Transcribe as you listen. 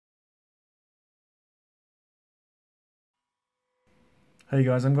Hey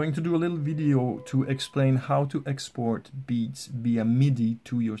guys, I'm going to do a little video to explain how to export beats via MIDI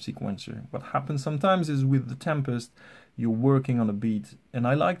to your sequencer. What happens sometimes is with the Tempest, you're working on a beat, and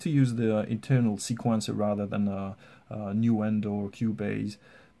I like to use the internal sequencer rather than a nuendo or Cubase,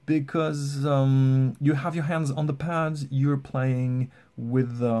 because you have your hands on the pads, you're playing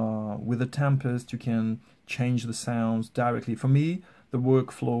with the Tempest, you can change the sounds directly. For me, the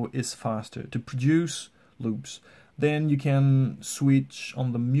workflow is faster to produce loops. Then you can switch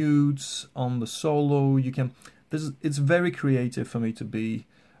on the mutes, on the solo. You can. It's very creative for me to be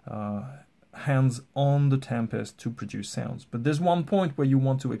hands on the Tempest to produce sounds. But there's one point where you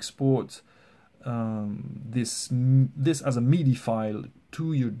want to export this as a MIDI file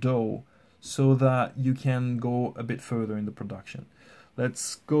to your DAW, so that you can go a bit further in the production.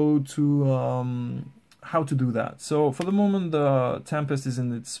 Let's go to how to do that. So for the moment, the Tempest is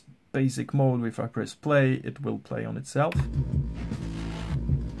in its basic mode. If I press play, it will play on itself.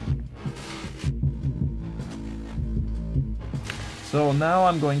 So now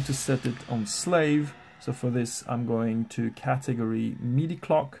I'm going to set it on slave. So for this, I'm going to category MIDI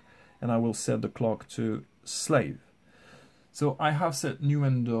clock, and I will set the clock to slave. So I have set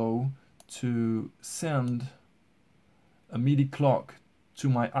nuendo to send a MIDI clock to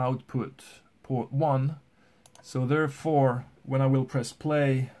my output port 1. So therefore, when I will press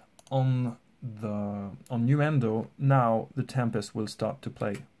play on nuendo, now the Tempest will start to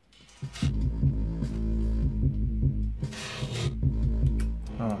play.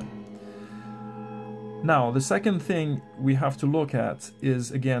 Alright. Now the second thing we have to look at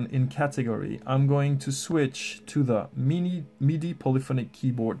is, again, in category. I'm going to switch to the MIDI polyphonic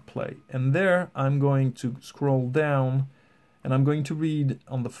keyboard play, and there I'm going to scroll down, and I'm going to read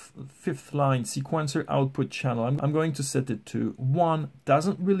on the fifth line, sequencer output channel. I'm going to set it to 1.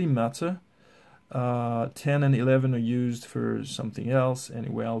 Doesn't really matter. 10 and 11 are used for something else.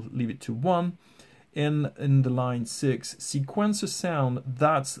 Anyway, I'll leave it to 1. In the line 6, sequencer sound,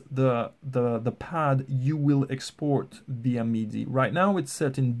 that's the pad you will export via MIDI. Right now it's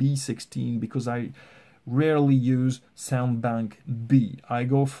set in B16 because I rarely use sound bank B. I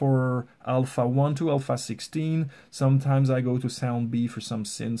go for alpha 1 to alpha 16. Sometimes I go to sound B for some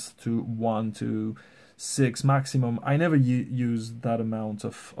synths to 1 to 6 maximum. I never use that amount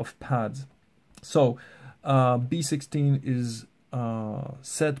of pads. So B16 is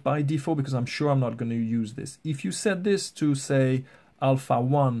set by default because I'm sure I'm not going to use this. If you set this to, say, alpha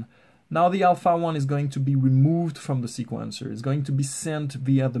 1, now the alpha 1 is going to be removed from the sequencer. It's going to be sent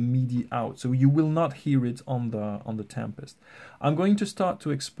via the MIDI out, so you will not hear it on the Tempest. I'm going to start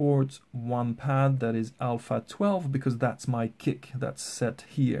to export one pad that is alpha 12 because that's my kick that's set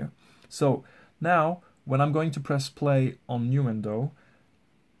here. So now when I'm going to press play on nuendo,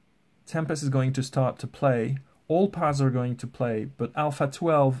 Tempest is going to start to play. All pads are going to play, but alpha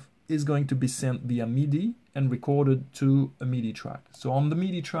 12 is going to be sent via MIDI and recorded to a MIDI track. So on the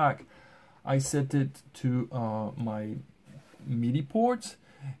MIDI track, I set it to my MIDI port,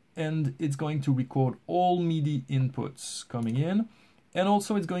 and it's going to record all MIDI inputs coming in, and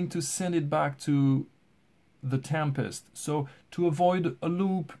also it's going to send it back to the Tempest. So to avoid a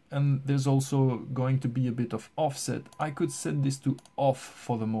loop, and there's also going to be a bit of offset, I could set this to off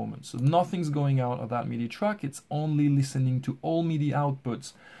for the moment. So nothing's going out of that MIDI track, it's only listening to all MIDI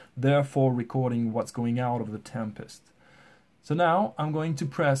outputs, therefore recording what's going out of the Tempest. So now I'm going to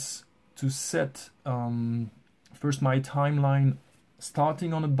press to set first my timeline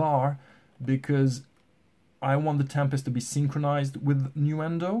starting on a bar, because I want the Tempest to be synchronized with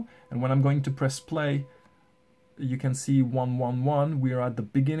nuendo, and when I'm going to press play, you can see 1 1 1. We are at the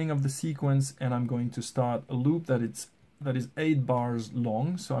beginning of the sequence, and I'm going to start a loop that is 8 bars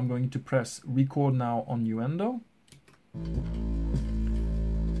long. So I'm going to press record now on nuendo.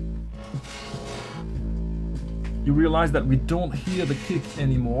 You realize that we don't hear the kick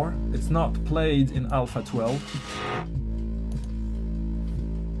anymore. It's not played in alpha 12.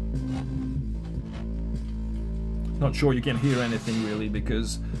 Not sure you can hear anything really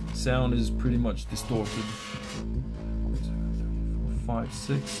because sound is pretty much distorted. 5,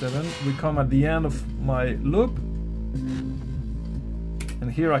 6, 7. We come at the end of my loop,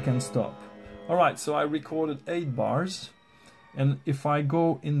 and here I can stop. Alright, so I recorded 8 bars, and if I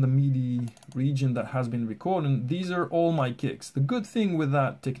go in the MIDI region that has been recorded, these are all my kicks. The good thing with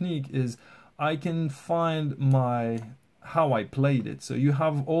that technique is I can find how I played it. So you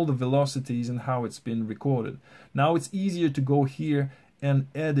have all the velocities and how it's been recorded. Now it's easier to go here and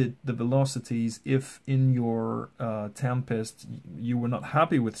edit the velocities if in your Tempest you were not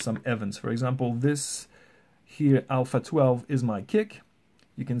happy with some events. For example, this here alpha 12 is my kick.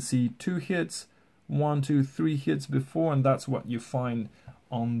 You can see 2 hits, 1, 2, 3 hits before, and that's what you find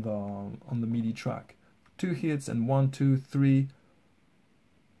on the MIDI track. 2 hits and 1, 2, 3,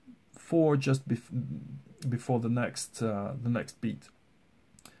 4 just before the next beat,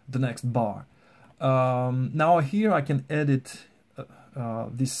 the next bar. Now here I can edit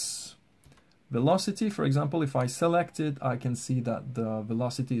this velocity. For example, if I select it, I can see that the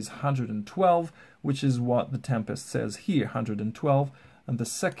velocity is 112, which is what the Tempest says here, 112, and the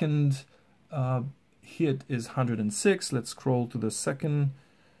second hit is 106. Let's scroll to the second,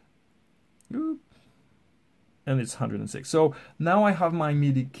 and it's 106. So now I have my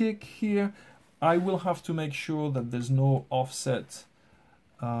MIDI kick here. I will have to make sure that there's no offset.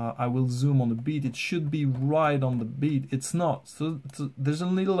 I will zoom on the beat. It should be right on the beat. It's not. So there's a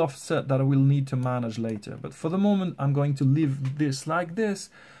little offset that I will need to manage later. But for the moment, I'm going to leave this like this.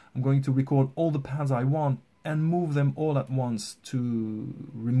 I'm going to record all the pads I want and move them all at once to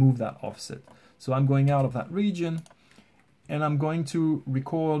remove that offset. So I'm going out of that region and I'm going to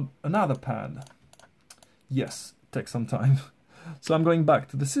record another pad. Yes, it takes some time. So I'm going back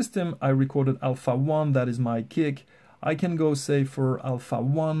to the system. I recorded alpha 1, that is my kick. I can go say for alpha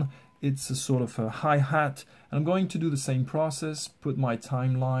 1, it's a sort of a hi-hat. And I'm going to do the same process, put my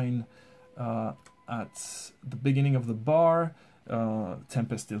timeline at the beginning of the bar.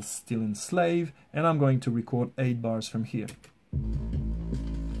 Tempest is still in slave, and I'm going to record 8 bars from here.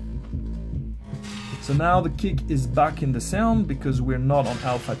 So now the kick is back in the sound because we're not on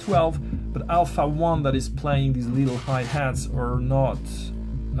alpha 12, but alpha 1 that is playing these little hi-hats are not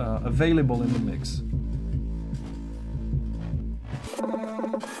available in the mix.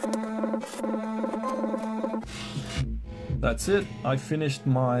 That's it, I finished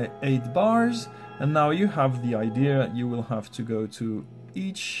my 8 bars, and now you have the idea. You will have to go to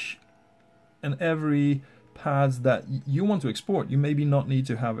each and every pads that you want to export. You maybe not need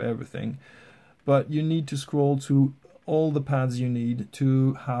to have everything, but you need to scroll to all the pads you need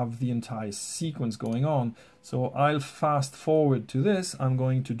to have the entire sequence going on. So I'll fast forward to this. I'm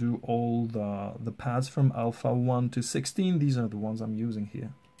going to do all the pads from alpha 1 to 16. These are the ones I'm using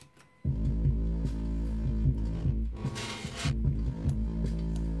here.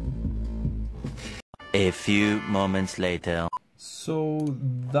 A few moments later. So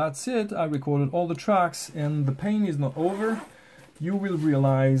that's it. I recorded all the tracks and the pain is not over. You will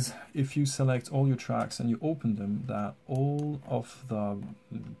realize if you select all your tracks and you open them that all of the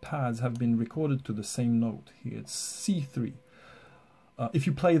pads have been recorded to the same note. Here it's C3. If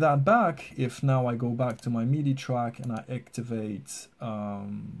you play that back, if now I go back to my MIDI track and I activate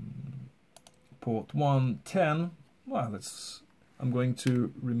port 110, well, I'm going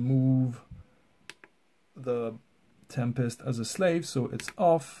to remove the Tempest as a slave, so it's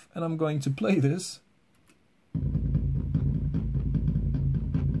off, and I'm going to play this.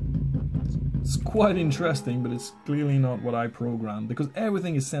 It's quite interesting, but it's clearly not what I programmed because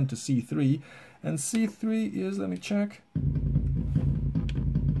everything is sent to C3, and C3 is, let me check,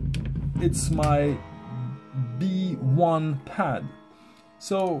 it's my B1 pad.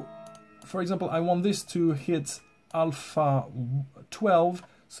 So for example, I want this to hit alpha 12,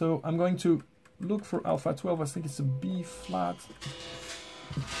 so I'm going to look for alpha 12. I think it's a B flat.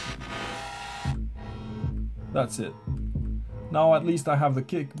 That's it. Now at least I have the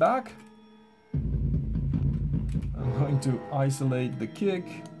kick back. I'm going to isolate the kick.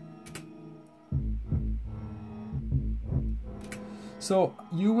 So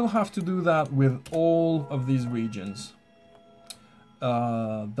you will have to do that with all of these regions.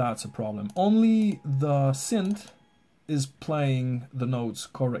 That's a problem. Only the synth is playing the notes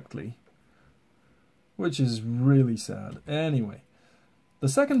correctly, which is really sad. Anyway, the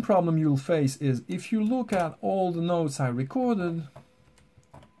second problem you'll face is if you look at all the notes I recorded,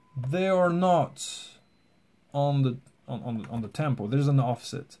 they are not on the tempo. There's an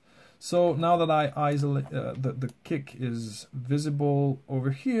offset. So now that I isolate, the kick is visible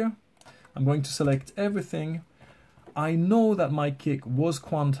over here, I'm going to select everything. I know that my kick was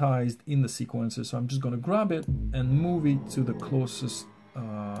quantized in the sequencer, so I'm just going to grab it and move it to the closest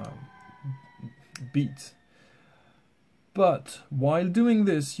beat. But while doing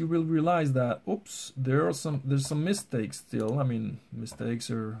this, you will realize that, oops, there's some mistakes still. I mean,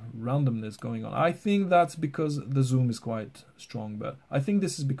 mistakes or randomness going on. I think that's because the zoom is quite strong, but I think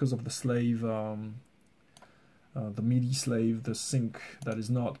this is because of the slave, the MIDI slave, the sync that is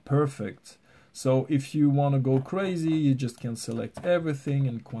not perfect. So if you want to go crazy, you just can select everything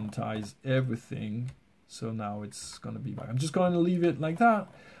and quantize everything. So now it's going to be back. I'm just going to leave it like that.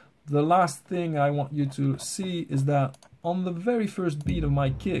 The last thing I want you to see is that on the very first beat of my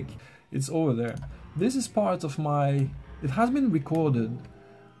kick, it's over there. This is part of my, it has been recorded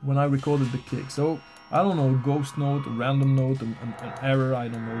when I recorded the kick. So I don't know, ghost note, a random note, an error, I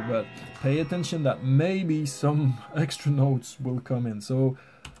don't know, but pay attention that maybe some extra notes will come in. So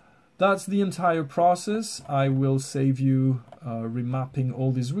that's the entire process. I will save you remapping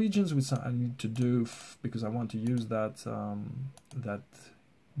all these regions, which I need to do because I want to use that that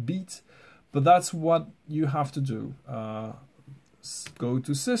beat. But that's what you have to do. Go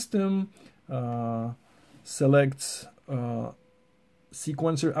to System, select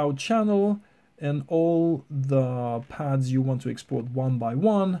Sequencer Out Channel, and all the pads you want to export one by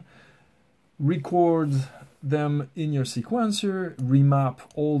one. Record them in your sequencer, remap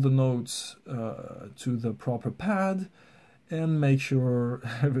all the notes to the proper pad, and make sure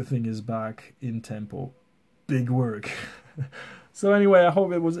everything is back in tempo. Big work. So anyway, I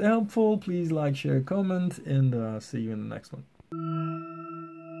hope it was helpful. Please like, share, comment, and see you in the next one.